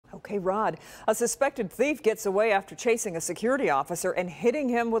Okay, Rod, a suspected thief gets away after chasing a security officer and hitting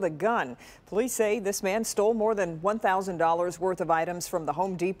him with a gun. Police say this man stole more than $1,000 worth of items from the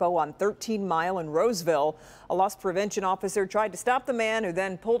Home Depot on 13 Mile in Roseville. A loss prevention officer tried to stop the man, who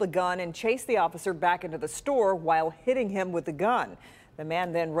then pulled a gun and chased the officer back into the store while hitting him with the gun. The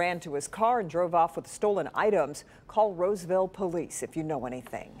man then ran to his car and drove off with stolen items. Call Roseville Police if you know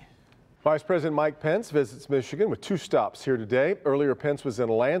anything. Vice President Mike Pence visits Michigan with 2 stops here today. Earlier, Pence was in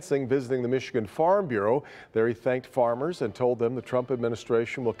Lansing visiting the Michigan Farm Bureau. There he thanked farmers and told them the Trump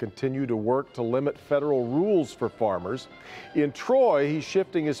administration will continue to work to limit federal rules for farmers. In Troy, he's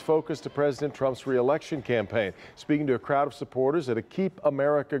shifting his focus to President Trump's re-election campaign, speaking to a crowd of supporters at a Keep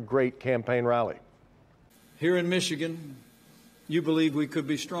America Great campaign rally. Here in Michigan, you believe we could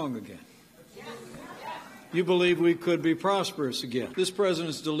be strong again. You believe we could be prosperous again. This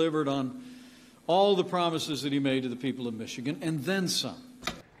president's delivered on all the promises that he made to the people of Michigan, and then some.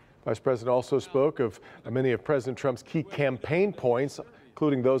 Vice President also spoke of many of President Trump's key campaign points,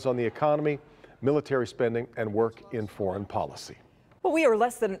 including those on the economy, military spending, and work in foreign policy. Well, we are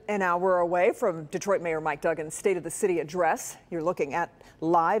less than an hour away from Detroit Mayor Mike Duggan's State of the City address. You're looking at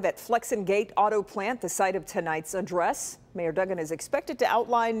live at Flexen Gate Auto Plant, the site of tonight's address. Mayor Duggan is expected to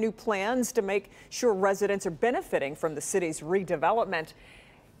outline new plans to make sure residents are benefiting from the city's redevelopment.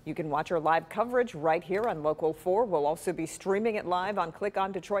 You can watch our live coverage right here on Local 4. We'll also be streaming it live on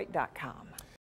clickondetroit.com.